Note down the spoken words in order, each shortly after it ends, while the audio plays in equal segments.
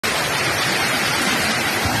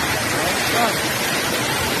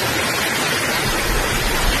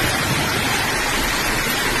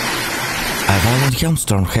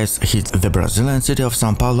hailstorm has hit the Brazilian city of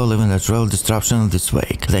Sao Paulo, leaving a trail disruption this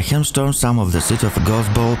week. The hailstorm some of the city of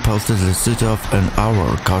Gosbol pelted the city of an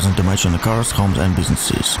hour, causing damage on cars, homes and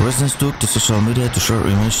businesses. Residents took to social media to share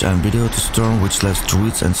images and video of the storm, which left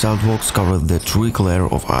streets and sidewalks covered with a thick layer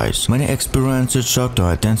of ice. Many experienced shock to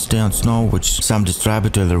intensity on snow, which some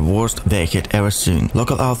described to the worst they had ever seen.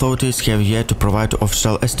 Local authorities have yet to provide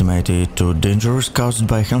official estimate to dangers caused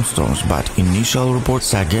by hailstorms, but initial reports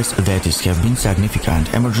suggest that it have been significant.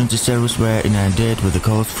 Emergency services were inundated with the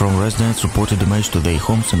calls from residents reported damage to their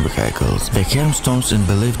homes and vehicles. The hailstorms is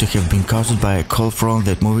believed to have been caused by a cold front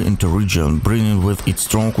that moved into the region, bringing with it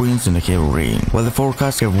strong winds and heavy rain. While the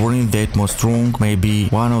forecasts have warned that more strong may be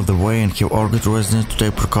one of the way and have urged residents to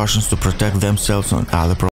take precautions to protect themselves and other